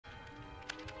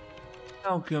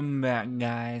Welcome back,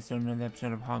 guys, to another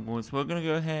episode of Hogwarts. We're gonna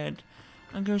go ahead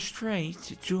and go straight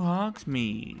to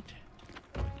Hogsmeade.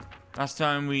 Last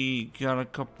time we got a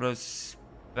couple of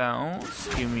spells.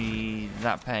 Give me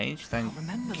that page, thank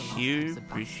you,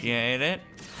 appreciate it.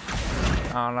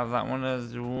 I'll have that one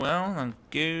as well, thank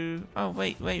you. Oh,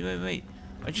 wait.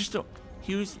 I just thought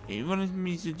he wanted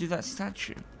me to do that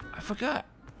statue. I forgot.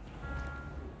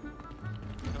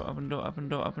 Open door.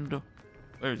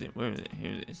 Where is it?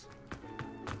 Here it is.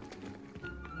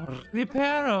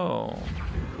 Reparo.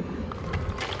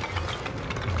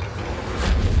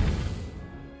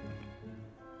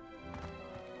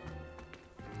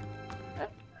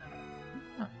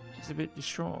 It's a bit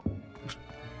distraught.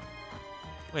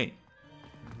 Wait.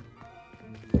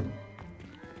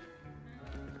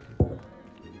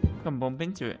 Come bump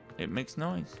into it. It makes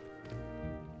noise.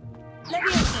 Let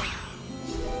me open.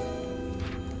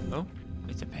 Oh,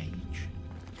 it's a page.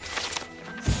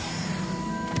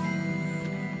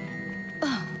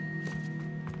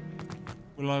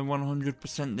 Will I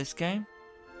 100% this game?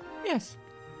 Yes.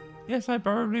 Yes, I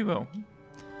probably will.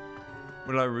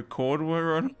 Will I record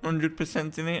we're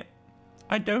 100% in it?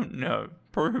 I don't know.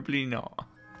 Probably not.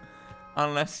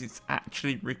 Unless it's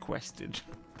actually requested.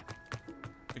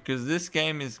 Because this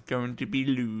game is going to be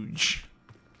luge.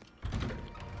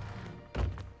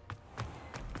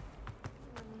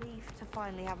 Relief to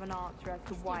finally have an answer as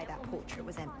to why that portrait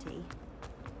was empty.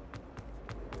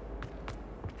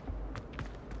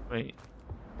 Wait.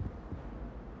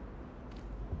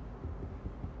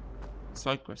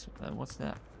 Side quest, what's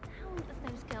that? Hound of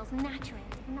those girls naturally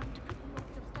enough to put you off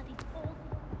your studies all.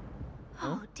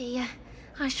 Oh dear,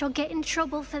 I shall get in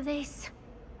trouble for this.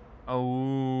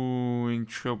 Oh, in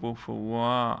trouble for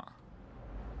what?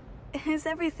 Is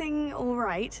everything all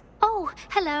right? Oh,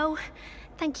 hello.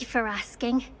 Thank you for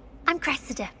asking. I'm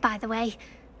Cressida, by the way,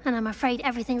 and I'm afraid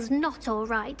everything's not all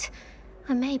right.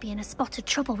 I may be in a spot of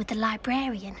trouble with the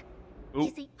librarian. Ooh.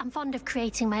 You see, I'm fond of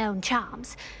creating my own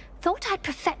charms. Thought I'd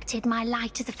perfected my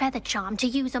light as a feather charm to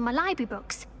use on my library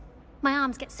books. My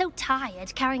arms get so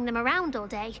tired carrying them around all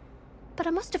day. But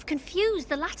I must have confused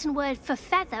the Latin word for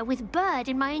feather with bird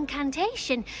in my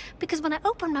incantation, because when I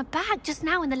opened my bag just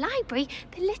now in the library,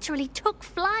 they literally took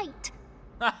flight.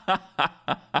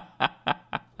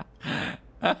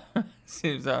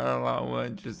 Seems like a lot of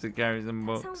work just to carry some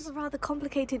books. Sounds a rather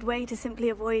complicated way to simply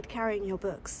avoid carrying your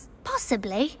books.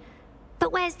 Possibly.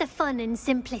 But where's the fun in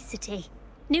simplicity?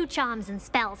 New charms and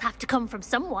spells have to come from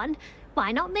someone.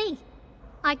 Why not me?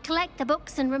 I collect the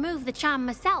books and remove the charm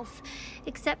myself,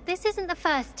 except this isn't the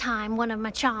first time one of my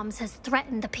charms has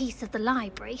threatened the peace of the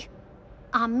library.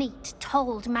 Our meet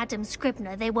told Madame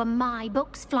Scribner they were my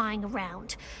books flying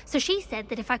around, so she said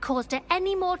that if I caused her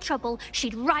any more trouble,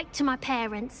 she'd write to my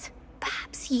parents.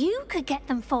 Perhaps you could get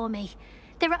them for me.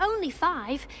 There are only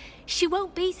 5. She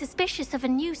won't be suspicious of a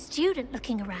new student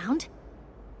looking around.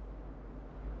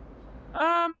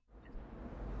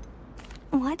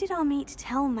 Why did our meet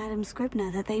tell Madame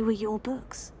Scribner that they were your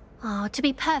books? Oh, to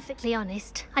be perfectly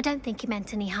honest, I don't think he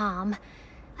meant any harm.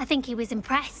 I think he was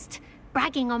impressed,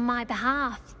 bragging on my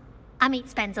behalf. Amit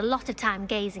spends a lot of time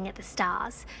gazing at the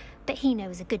stars, but he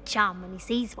knows a good charm when he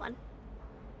sees one.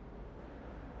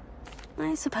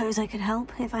 I suppose I could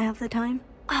help if I have the time.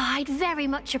 Oh, I'd very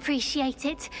much appreciate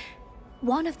it.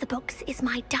 One of the books is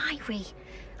my diary.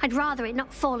 I'd rather it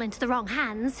not fall into the wrong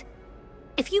hands.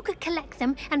 If you could collect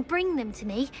them and bring them to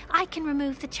me, I can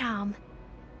remove the charm.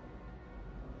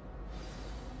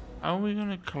 How are we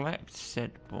gonna collect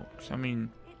said books? I mean,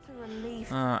 It's a relief.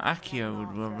 Accio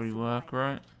would probably work,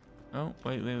 right? Oh,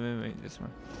 wait, this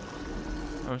one.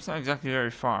 Oh, it's not exactly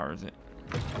very far, is it?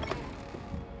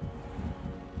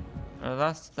 Oh,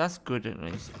 that's good at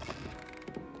least.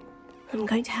 I'm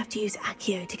going to have to use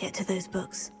Accio to get to those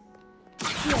books.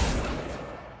 Yes.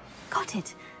 Got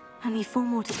it. Only 4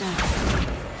 more to go.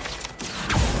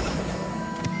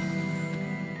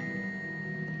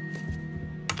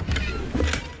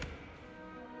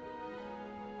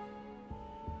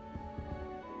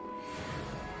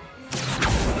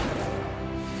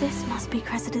 This must be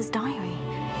Cressida's diary.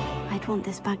 I'd want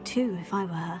this bag too if I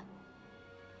were her.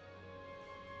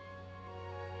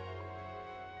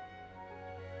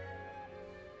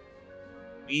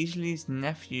 Weasley's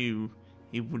nephew,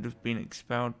 he would have been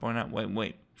expelled by now.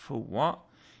 Wait, for what?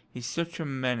 He's such a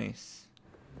menace.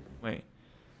 Wait.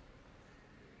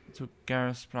 Took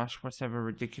Gareth Splash whatever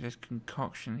ridiculous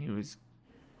concoction he was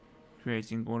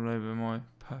creating all over my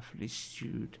perfectly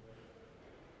stewed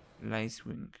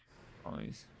lacewing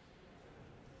eyes.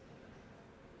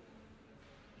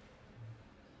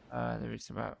 There is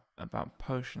about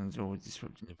potions always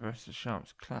disrupting the Professor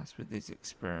Sharp's class with these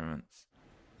experiments.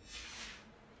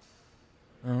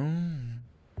 Oh,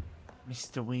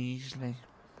 Mr. Weasley.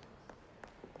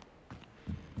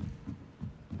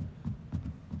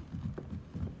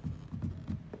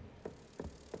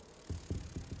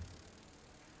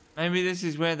 Maybe this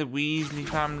is where the Weasley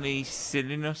family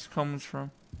silliness comes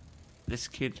from. This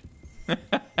kid.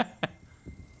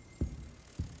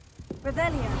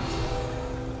 Revelio.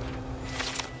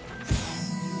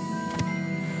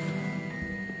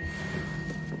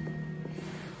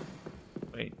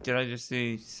 Wait, did I just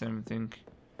see something?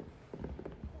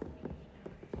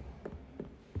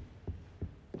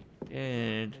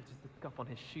 Did. Noticed the scuff on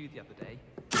his shoe the other day.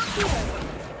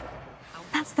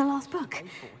 That's the last book.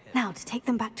 Now to take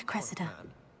them back to Cressida.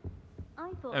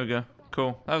 There we go.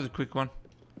 Cool. That was a quick one.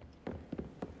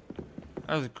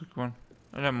 That was a quick one.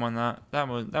 I don't mind that. That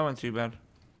wasn't too bad.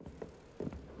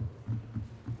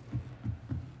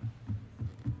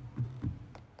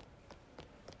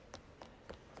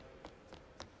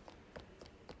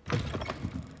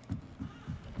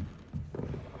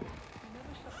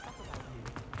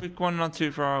 Quick one, not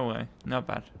too far away. Not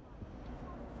bad.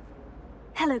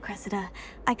 Hello, Cressida.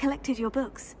 I collected your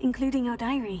books, including your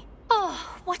diary.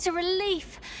 Oh, what a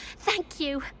relief. Thank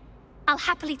you. I'll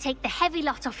happily take the heavy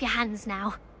lot off your hands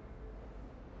now.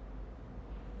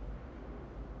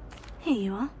 Here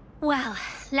you are. Well,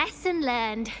 lesson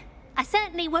learned. I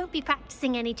certainly won't be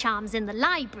practicing any charms in the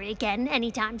library again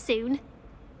anytime soon.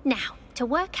 Now, to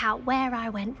work out where I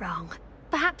went wrong.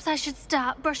 Perhaps I should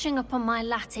start brushing up on my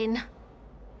Latin.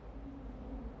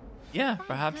 Yeah,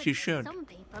 perhaps you should. Some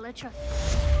people are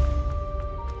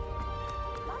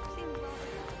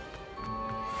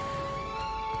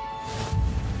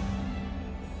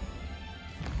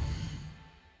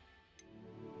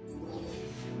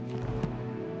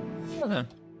Well then.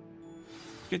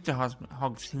 Get to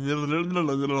Hogs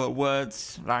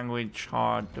words, language,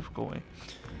 hard, difficulty.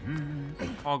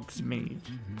 Hogsmeade.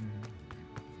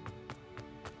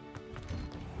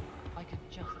 I could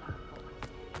just have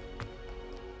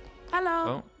Hello.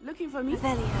 Oh. Looking for me?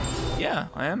 Revelio. Yeah,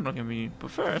 I am looking for you.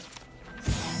 But first,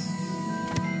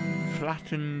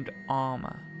 flattened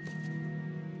armor.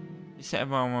 This set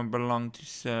of armor belonged to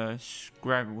Sir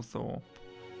Scragglethorpe,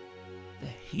 the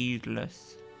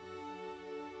Heedless,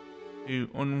 who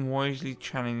unwisely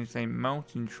challenged a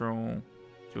mountain troll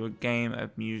to a game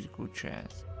of musical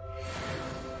chairs.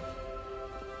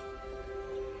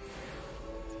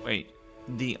 Wait,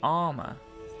 the armor?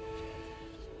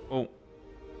 Oh,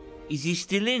 is he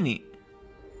still in it?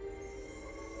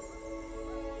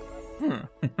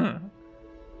 I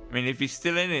mean, if he's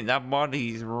still in it, that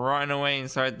body's rotting away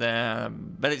inside there,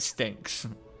 but it stinks.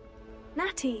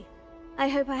 Natty, I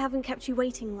hope I haven't kept you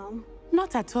waiting long.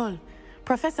 Not at all.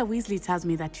 Professor Weasley tells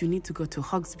me that you need to go to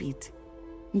Hogsmeade.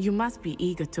 You must be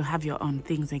eager to have your own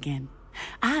things again.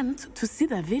 And to see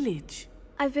the village.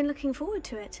 I've been looking forward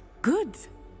to it. Good.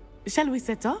 Shall we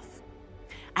set off?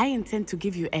 I intend to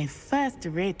give you a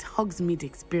first-rate Hogsmeade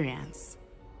experience.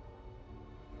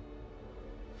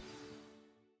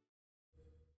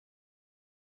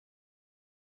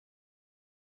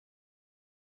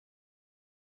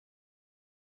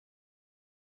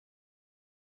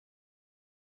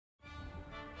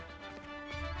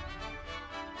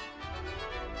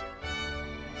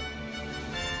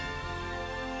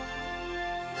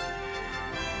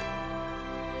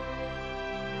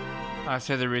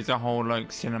 So there is a whole like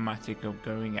cinematic of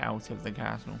going out of the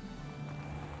castle.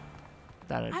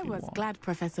 I was glad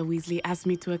Professor Weasley asked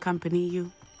me to accompany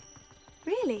you.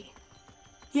 Really?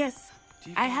 Yes,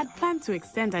 I had planned to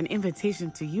extend an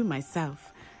invitation to you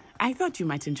myself. I thought you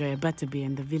might enjoy a butterbeer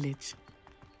in the village.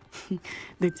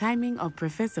 The timing of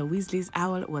Professor Weasley's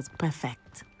owl was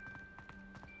perfect.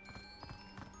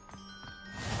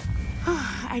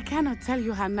 I cannot tell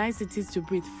you how nice it is to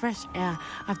breathe fresh air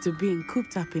after being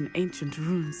cooped up in ancient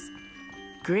rooms.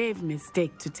 Grave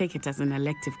mistake to take it as an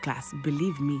elective class,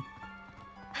 believe me.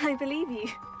 I believe you.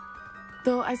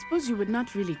 Though I suppose you would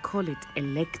not really call it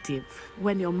elective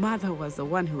when your mother was the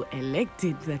one who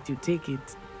elected that you take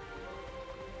it.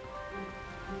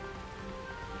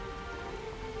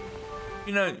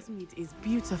 You know, Hogsmeade is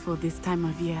beautiful this time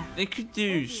of year. they could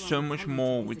do so much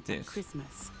more with this.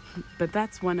 Christmas. But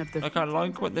that's one of the Like, I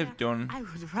like what they've done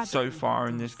so far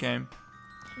in this game.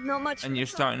 Not much. And you're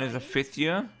starting as a 5th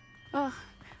year? Oh,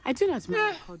 I do not Yeah,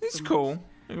 mind Hogsmeade. it's cool.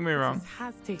 Don't get me wrong. It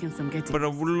has taken some getting. But I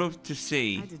would love to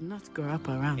see, I did not grow up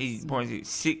around. what is it,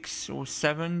 6 or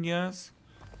 7 years?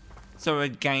 So a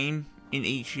game in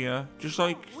each year. Just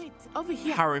like Wait, over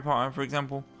here. Harry Potter, for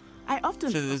example. I often.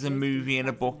 So there's a movie and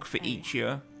a book for each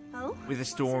year, Oh? with a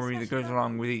story that goes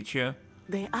along with each year.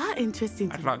 They are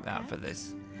interesting. I'd like that for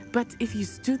this. But if you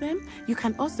stew them, you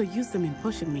can also use them in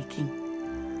potion making.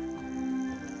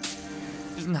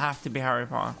 Doesn't have to be Harry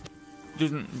Potter.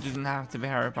 Doesn't have to be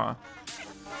Harry Potter.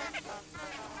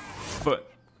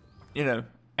 But, you know,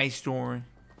 a story.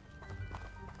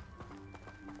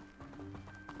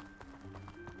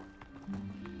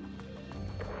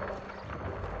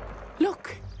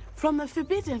 Look, from the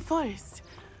Forbidden Forest.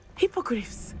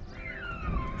 Hippogriffs.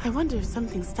 I wonder if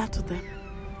something startled them.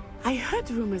 I heard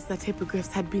rumors that hippogriffs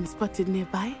had been spotted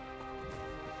nearby.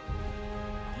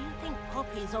 Do you think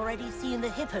Poppy's already seen the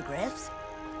hippogriffs?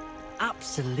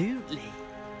 Absolutely.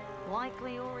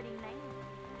 Likely already named.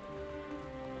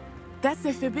 That's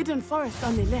the Forbidden Forest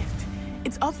on the left.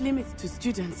 It's off limits to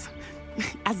students,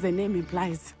 as the name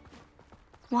implies.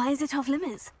 Why is it off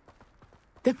limits?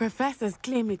 The professors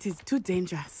claim it is too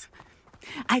dangerous.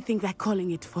 I think that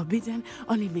calling it forbidden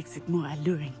only makes it more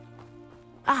alluring.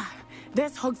 Ah,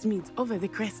 there's Hogsmeade over the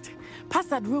crest. Past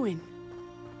that ruin.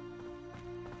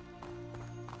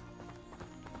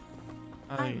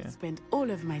 I would spend all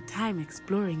of my time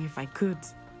exploring if I could.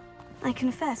 I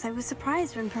confess, I was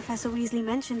surprised when Professor Weasley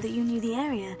mentioned that you knew the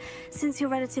area, since you're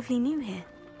relatively new here.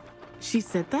 She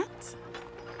said that?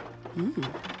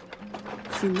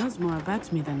 She knows more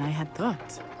about me than I had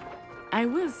thought. I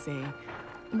will say,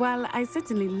 while I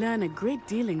certainly learn a great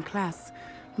deal in class,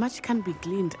 much can be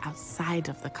gleaned outside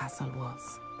of the castle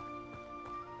walls.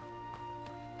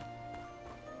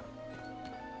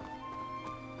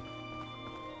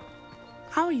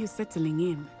 How are you settling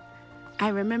in? I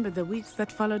remember the weeks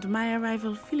that followed my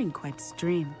arrival feeling quite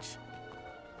strange.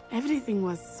 Everything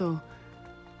was so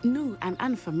new and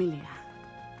unfamiliar.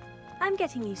 I'm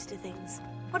getting used to things.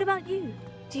 What about you?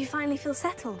 Do you finally feel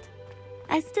settled?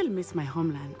 I still miss my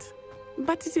homeland,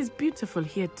 but it is beautiful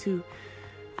here too.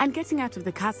 And getting out of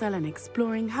the castle and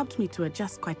exploring helped me to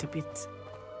adjust quite a bit.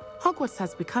 Hogwarts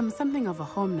has become something of a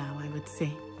home now, I would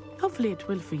say. Hopefully it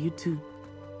will for you too.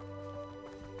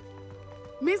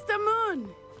 Mr. Moon!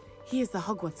 He is the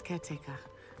Hogwarts caretaker.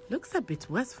 Looks a bit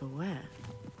worse for wear.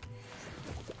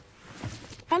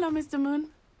 Hello, Mr. Moon.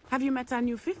 Have you met our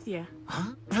new fifth year?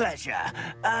 Huh? Pleasure.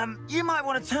 You might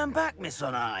want to turn back, Miss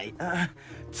On-Eye.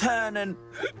 Turn and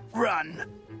run.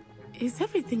 Is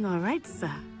everything all right,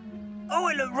 sir? Oh,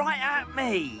 it looked right at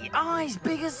me. Eyes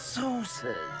big as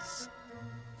saucers.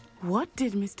 What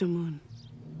did Mr. Moon?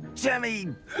 Jemmy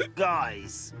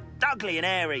guys. Ugly and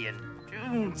airy and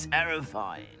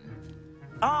terrifying.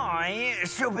 I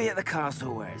shall be at the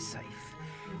castle where it's safe.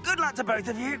 Good luck to both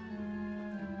of you.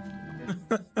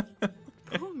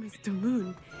 Poor Mr.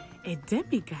 Moon, a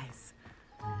demiguise.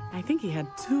 I think he had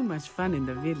too much fun in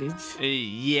the village.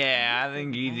 Yeah, I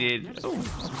think he did. Oh,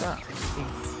 what's that?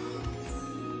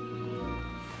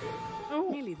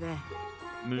 Nearly there.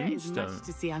 There is Moonstone. much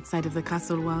to see outside of the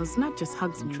castle walls, not just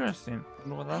Hogsmeade. Interesting.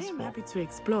 Well, I that's am what. happy to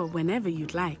explore whenever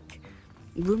you'd like.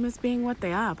 Rumors being what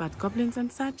they are about goblins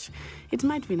and such, it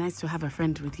might be nice to have a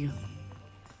friend with you.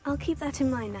 I'll keep that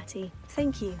in mind, Natty.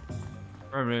 Thank you.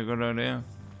 Probably a good idea.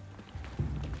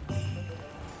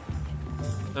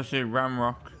 Especially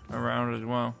Ramrock around as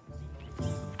well.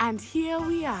 And here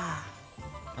we are.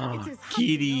 Oh, It is hard to know where to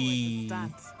kitty.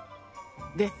 start.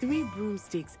 The Three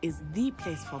Broomsticks is the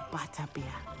place for butterbeer.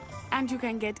 And you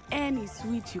can get any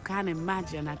sweet you can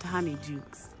imagine at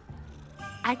Honeyduke's.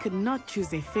 I could not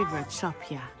choose a favorite shop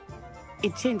here.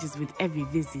 It changes with every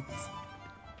visit.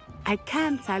 I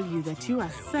can tell you that you are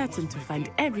certain to find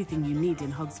everything you need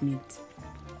in Hogsmeade.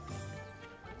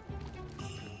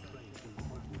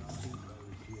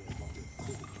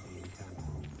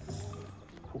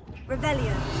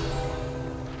 Revelio.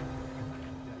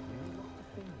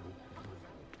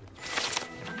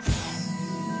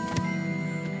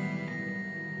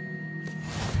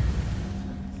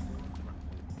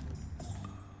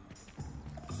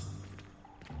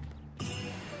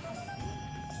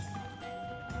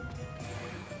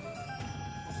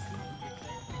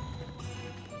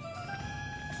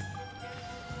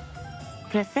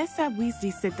 Professor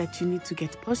Weasley said that you need to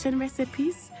get potion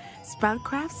recipes,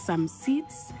 spellcraft, some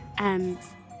seeds, and...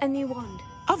 A new wand.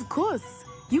 Of course!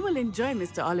 You will enjoy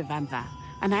Mr. Ollivander,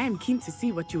 and I am keen to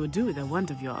see what you will do with a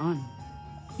wand of your own.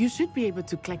 You should be able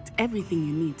to collect everything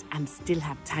you need and still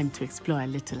have time to explore a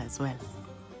little as well.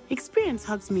 Experience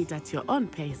Hogsmeade at your own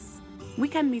pace. We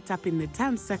can meet up in the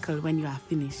town circle when you are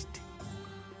finished.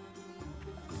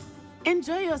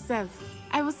 Enjoy yourself.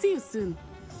 I will see you soon.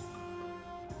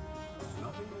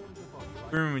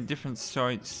 Room with different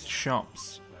sites,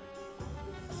 shops,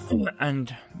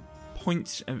 and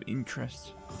points of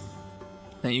interest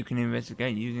that you can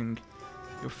investigate using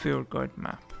your field guide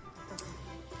map.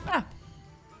 Ah!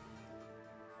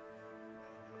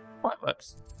 Quite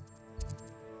works.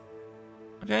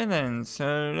 Okay then,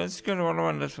 so let's go to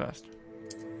Ollivanders first.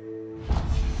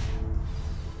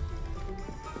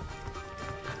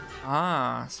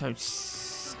 Ah, so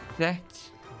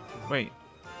set. Wait,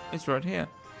 it's right here.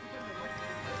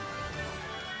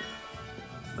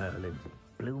 Merlin's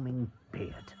blooming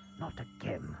beard, not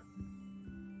again.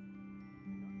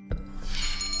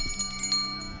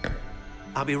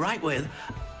 I'll be right with...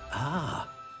 Ah,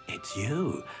 it's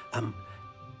you.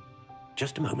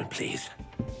 Just a moment, please.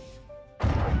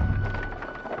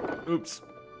 Oops.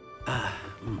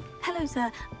 Hello,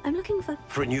 sir. I'm looking for...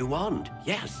 For a new wand,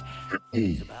 yes.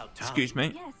 It's about time. Excuse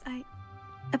me. Yes,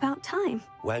 about time.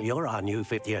 Well, you're our new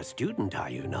fifth-year student, are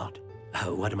you not?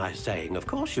 Oh, what am I saying? Of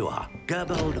course you are.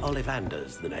 Gerbold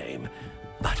Ollivander's the name.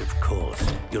 But of course,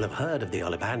 you'll have heard of the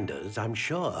Ollivanders, I'm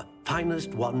sure.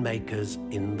 Finest wand makers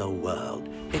in the world.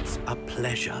 It's a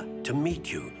pleasure to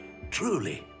meet you,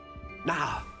 truly.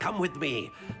 Now, come with me.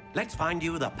 Let's find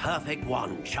you the perfect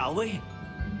wand, shall we?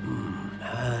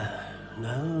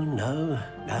 No,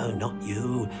 not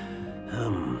you.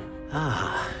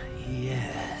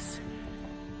 Yes.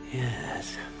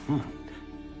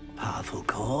 Powerful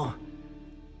core.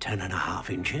 10.5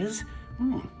 inches.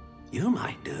 You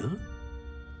might do.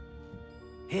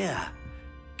 Here,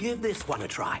 give this one a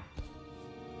try.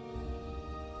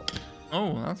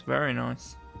 Oh, that's very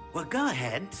nice. Well, go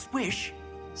ahead, swish.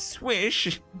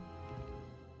 Swish?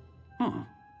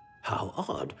 How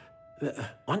odd.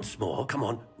 Once more, come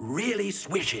on, really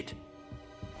swish it.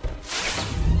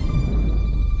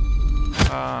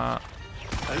 Oh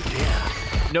dear.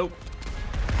 Nope.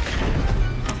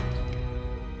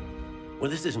 Well,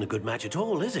 this isn't a good match at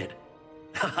all, is it?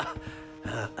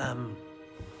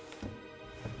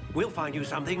 We'll find you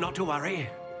something, not to worry.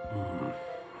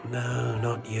 No,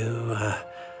 not you.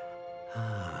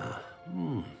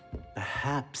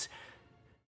 Perhaps.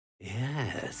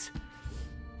 Yes.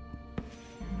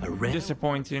 A red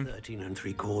Disappointing. 13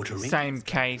 3/4 inch. Same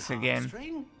case again.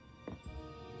 String.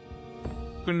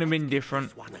 Couldn't have been different.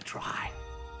 Just wanna try.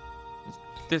 It's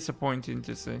disappointing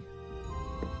to see.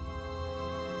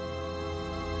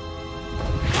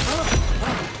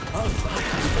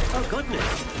 Oh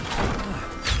goodness.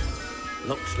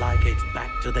 Looks like it's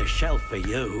back to the shelf for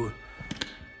you.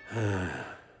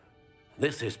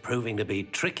 This is proving to be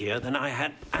trickier than I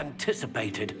had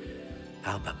anticipated.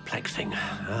 How perplexing.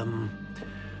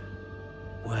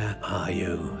 Where are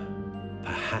you?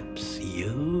 Perhaps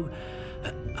you?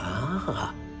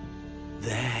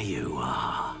 There you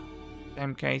are.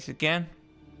 Same case again.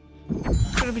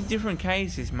 It's gonna be different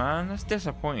cases, man. That's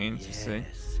disappointing to see.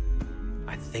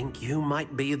 I think you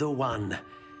might be the one.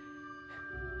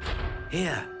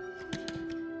 Here.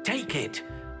 Take it.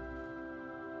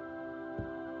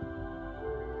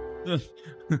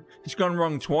 It's gone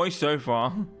wrong twice so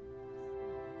far.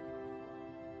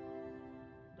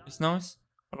 It's nice.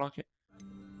 I like it.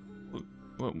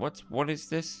 What is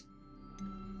this?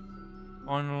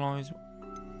 Finalize.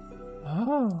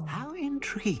 Oh. How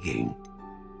intriguing.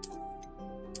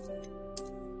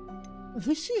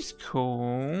 This is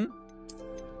cool.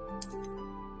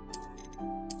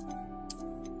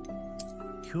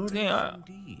 Yeah,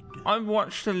 I've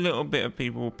watched a little bit of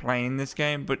people playing this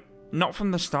game, but not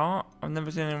from the start. I've never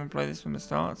seen anyone play this from the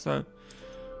start, so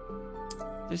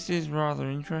this is rather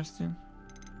interesting.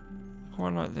 I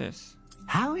quite like this.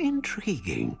 How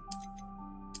intriguing.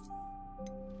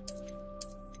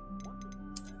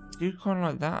 Do quite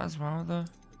like that as well, though.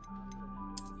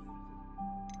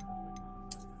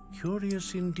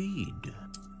 Curious indeed.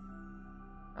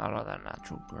 I like that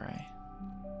natural grey.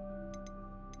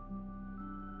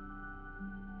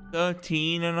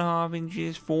 13.5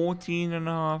 inches,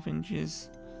 14.5 inches.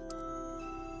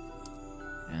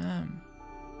 Damn.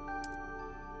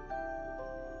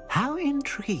 How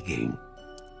intriguing.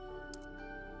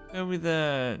 Go with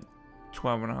a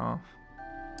 12.5.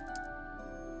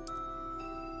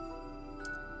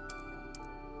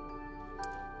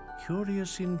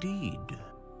 Curious indeed.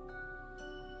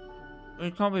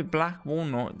 It can't be black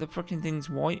walnut. The freaking thing's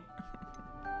white.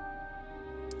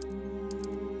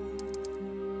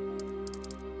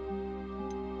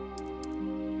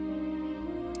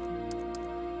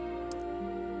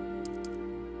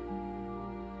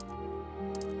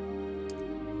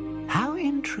 How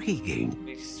intriguing.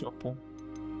 It's supple.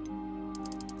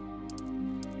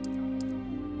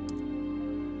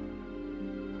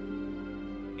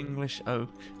 English oak.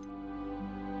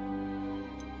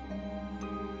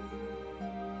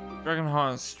 Dragon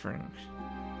heart string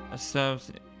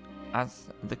serves as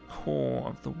the core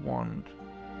of the wand,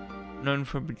 known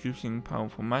for producing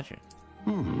powerful magic.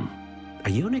 A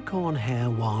unicorn hair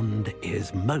wand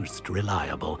is most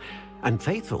reliable and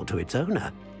faithful to its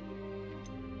owner.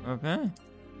 Okay.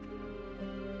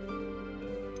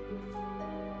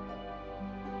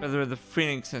 Feather of the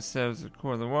Phoenix that serves the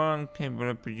core of the wand, capable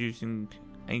of producing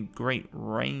a great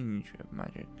range of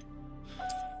magic.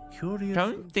 Curious.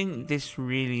 Don't think this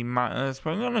really matters,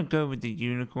 but I'm gonna go with the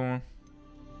unicorn.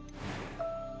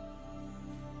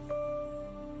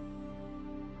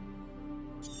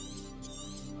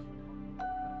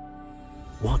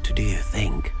 What do you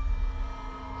think?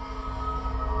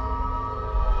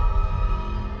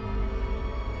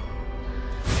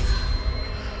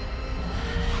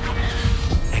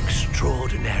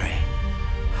 Extraordinary.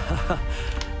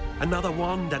 Another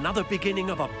wand, another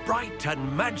beginning of a bright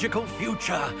and magical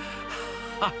future.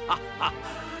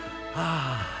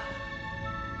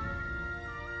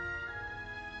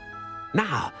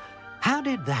 Now, how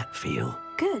did that feel?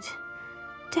 Good.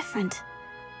 Different.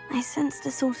 I sensed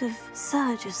a sort of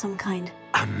surge of some kind.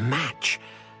 A match.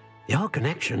 Your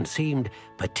connection seemed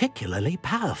particularly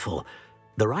powerful.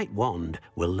 The right wand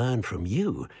will learn from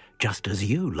you, just as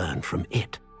you learn from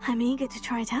it. I'm eager to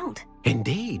try it out.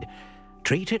 Indeed.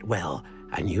 Treat it well,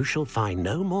 and you shall find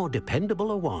no more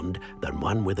dependable a wand than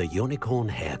one with a unicorn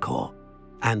hair core.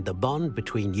 And the bond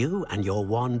between you and your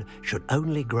wand should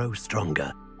only grow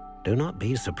stronger. Do not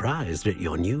be surprised at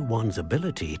your new wand's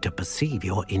ability to perceive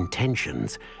your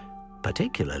intentions,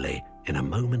 particularly in a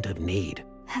moment of need.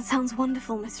 That sounds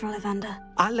wonderful, Mr. Ollivander.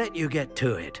 I'll let you get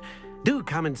to it. Do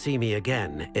come and see me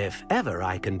again if ever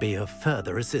I can be of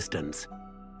further assistance.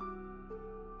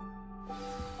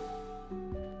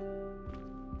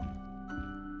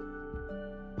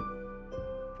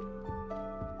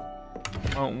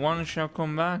 Well, one shall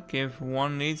come back if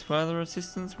one needs further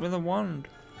assistance with a wand.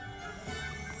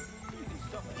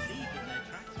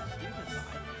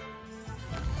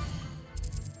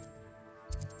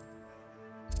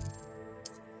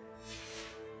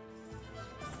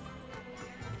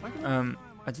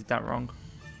 I did that wrong.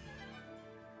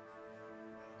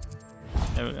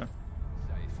 There we go.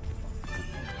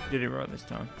 Did it right this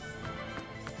time.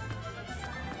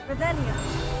 Revelio.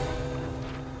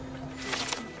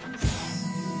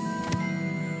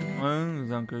 Oh,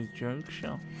 Zonko's joke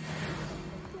shell.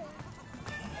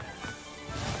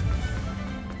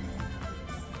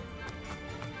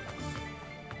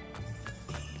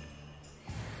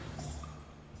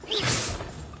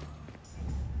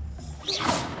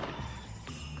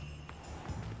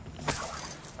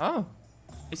 Oh,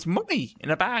 it's money in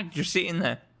a bag just sitting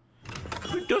there.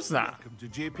 Who does that? Welcome to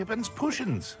J. Pippin's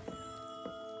Potions.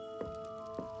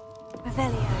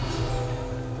 Revelio.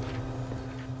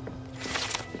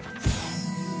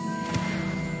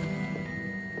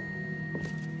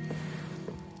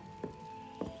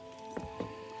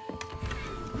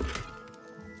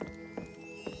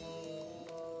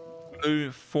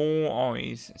 Blue 4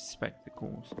 eyes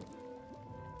spectacles.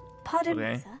 Pardon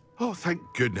Okay. me, sir. Oh, thank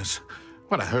goodness.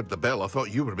 When I heard the bell, I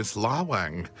thought you were Miss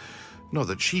Lawang. Not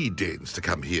that she deigns to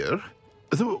come here.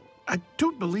 Though, I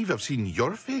don't believe I've seen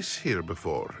your face here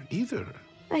before, either.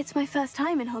 It's my first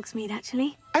time in Hogsmeade,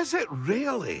 actually. Is it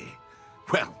really?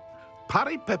 Well,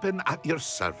 Parry Pippin at your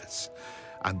service.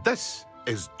 And this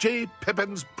is J.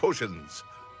 Pippin's Potions.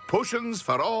 Potions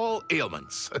for all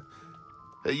ailments.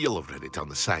 You'll have read it on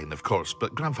the sign, of course,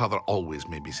 but Grandfather always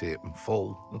made me say it in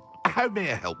full. How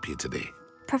may I help you today?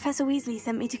 Professor Weasley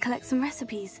sent me to collect some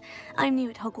recipes. I'm new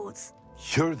at Hogwarts.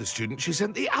 You're the student she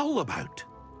sent the owl about.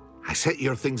 I set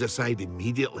your things aside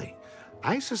immediately.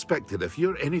 I suspected if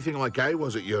you're anything like I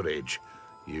was at your age,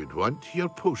 you'd want your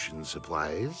potion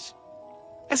supplies.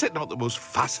 Is it not the most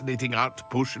fascinating art,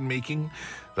 potion making?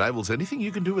 Rivals anything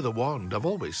you can do with a wand, I've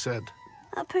always said.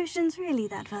 Are potions really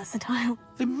that versatile?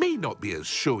 They may not be as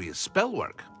showy as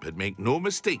spellwork, but make no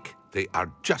mistake, they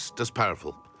are just as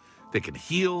powerful. They can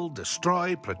heal,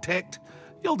 destroy, protect.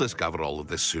 You'll discover all of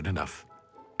this soon enough.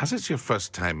 As it's your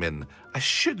first time in, I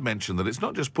should mention that it's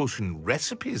not just potion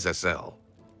recipes I sell.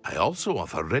 I also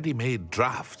offer ready-made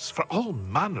drafts for all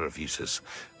manner of uses,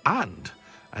 and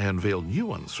I unveil new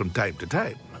ones from time to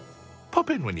time. Pop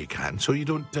in when you can so you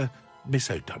don't miss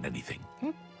out on anything.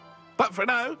 But for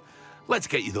now, let's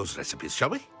get you those recipes,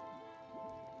 shall we?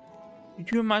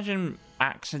 Could you imagine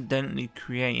accidentally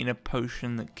creating a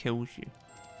potion that kills you?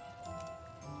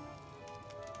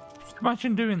 Just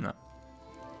imagine doing that.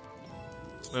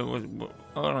 Wait,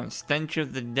 hold on. Stench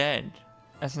of the Dead.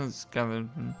 Essence gathered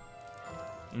from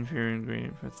inferior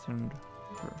ingredient for thunder.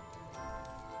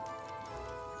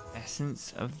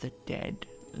 Essence of the Dead.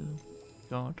 Oh,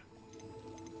 God.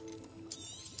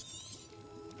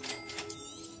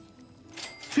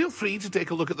 Feel free to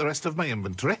take a look at the rest of my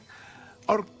inventory,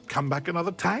 or come back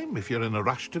another time if you're in a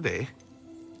rush today.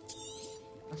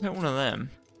 I'll take one of them.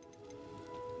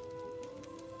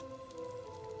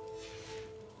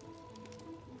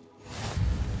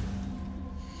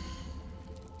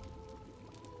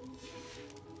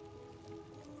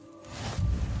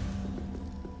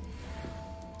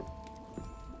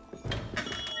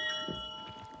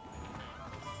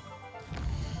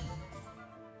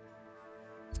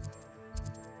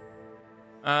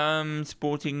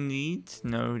 Sporting needs?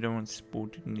 No, we don't want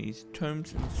sporting needs.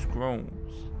 Tomes and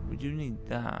scrolls. We do need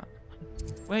that.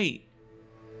 Wait.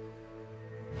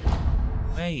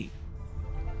 Wait.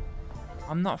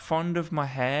 I'm not fond of my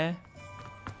hair.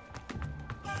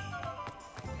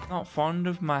 Not fond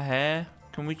of my hair.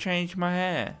 Can we change my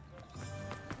hair?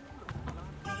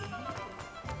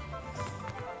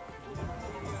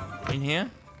 In here?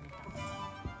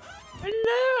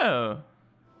 Hello.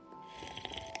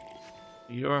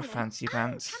 You're a fancy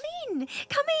pants. Come in,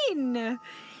 come in.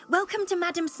 Welcome to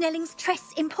Madame Snelling's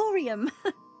Tress Emporium.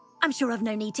 I'm sure I've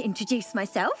no need to introduce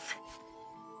myself.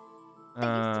 They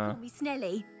used to call me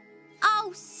Snelly.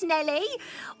 Oh, Snelly,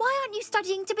 why aren't you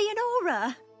studying to be an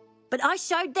aura? But I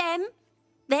showed them.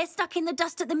 They're stuck in the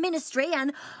dust at the ministry,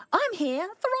 and I'm here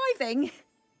thriving.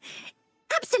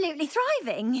 Absolutely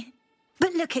thriving.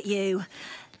 But look at you.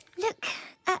 Look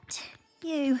at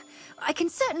you. I can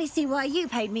certainly see why you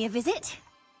paid me a visit.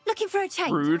 Looking for a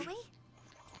change, Rude. are we?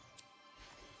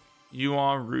 You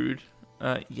are rude.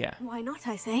 Yeah. Why not,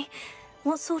 I say?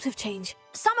 What sort of change?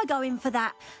 Some are going for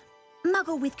that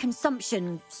muggle with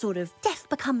consumption, sort of death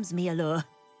becomes me allure.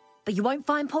 But you won't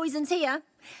find poisons here.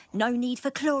 No need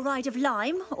for chloride of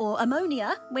lime or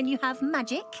ammonia when you have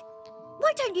magic.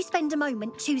 Why don't you spend a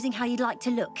moment choosing how you'd like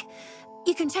to look?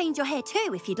 You can change your hair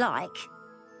too if you'd like.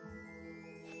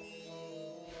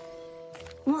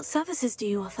 What services do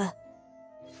you offer?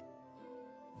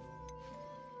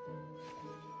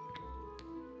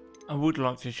 I would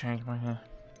like to change my hair.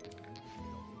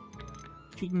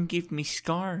 You can give me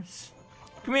scars.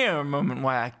 Come here a moment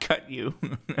while I cut you.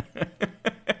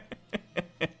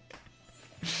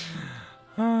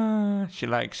 She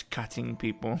likes cutting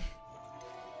people.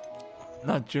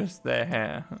 Not just their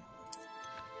hair.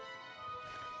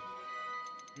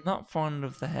 Not fond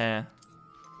of the hair.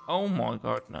 Oh my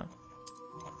god, no.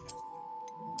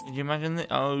 Did you imagine that?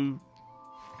 Oh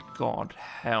god,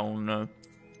 hell no.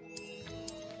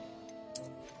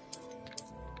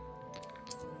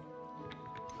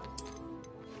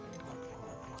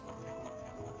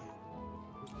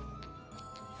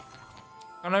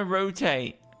 Can I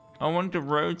rotate? I want to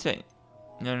rotate.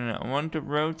 No, no, no. I want to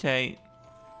rotate.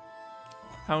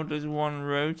 How does one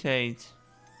rotate?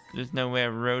 There's no way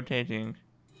of rotating.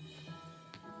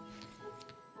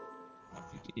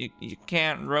 You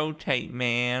can't rotate,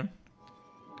 man.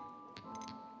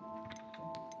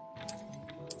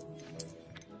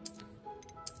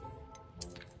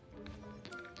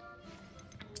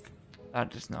 That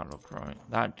does not look right.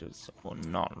 That just will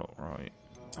not look right.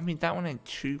 I mean, that one ain't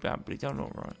too bad, but it don't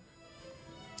look right.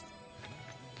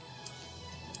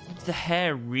 The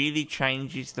hair really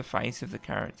changes the face of the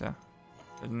character,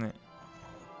 doesn't it?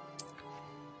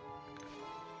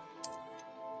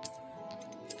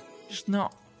 Just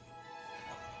not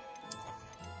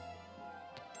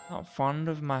fond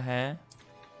of my hair.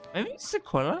 Maybe it's the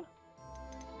colour.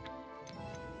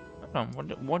 Hold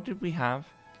on, what did we have?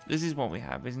 This is what we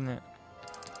have, isn't it?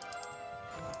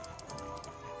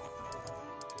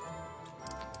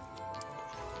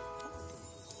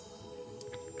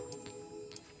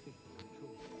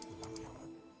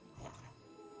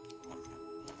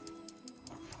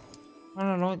 I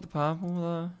don't like the purple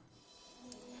though.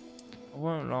 I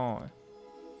won't lie.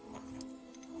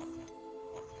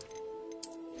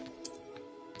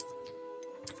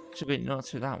 It's a bit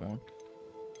nuts with that one.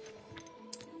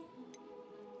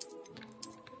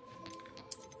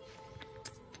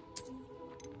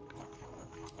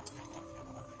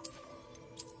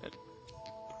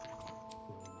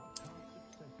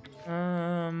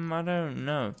 I don't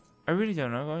know. I really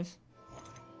don't know, guys.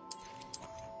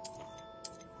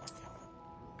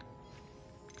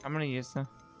 How many is there?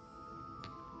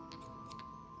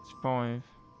 It's 5.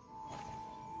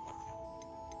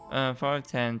 5,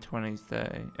 10, 20,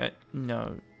 30.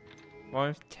 No.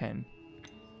 5, 10.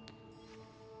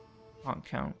 Can't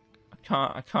count.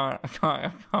 I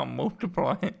can't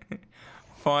multiply it.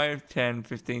 5, 10,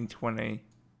 15, 20.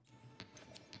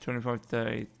 25,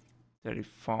 30,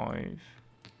 35.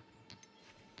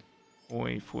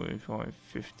 40, 45,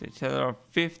 50. So there are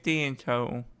 50 in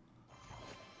total.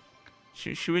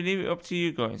 Should we leave it up to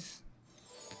you guys?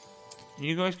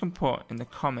 You guys can put in the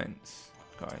comments,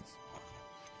 guys.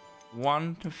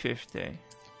 1 to 50.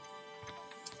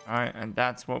 Alright, and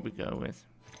that's what we go with.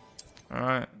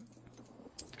 Alright.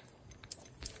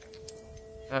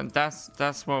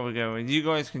 That's what we go with. You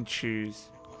guys can choose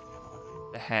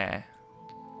the hair.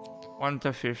 1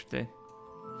 to 50.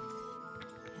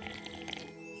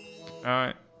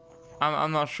 Alright.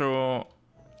 I'm not sure.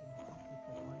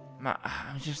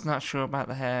 I'm just not sure about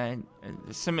the hair.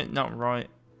 There's something not right.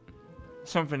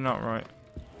 Something not right.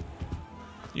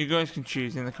 You guys can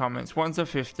choose in the comments. One's a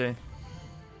 50.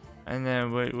 And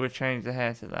then we'll change the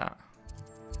hair to that.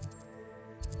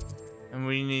 And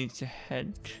we need to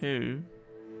head to...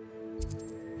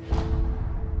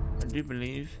 I do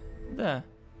believe... there.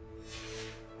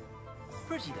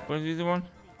 Pretty though. What's the other one?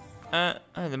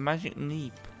 Oh, the magic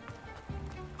leap.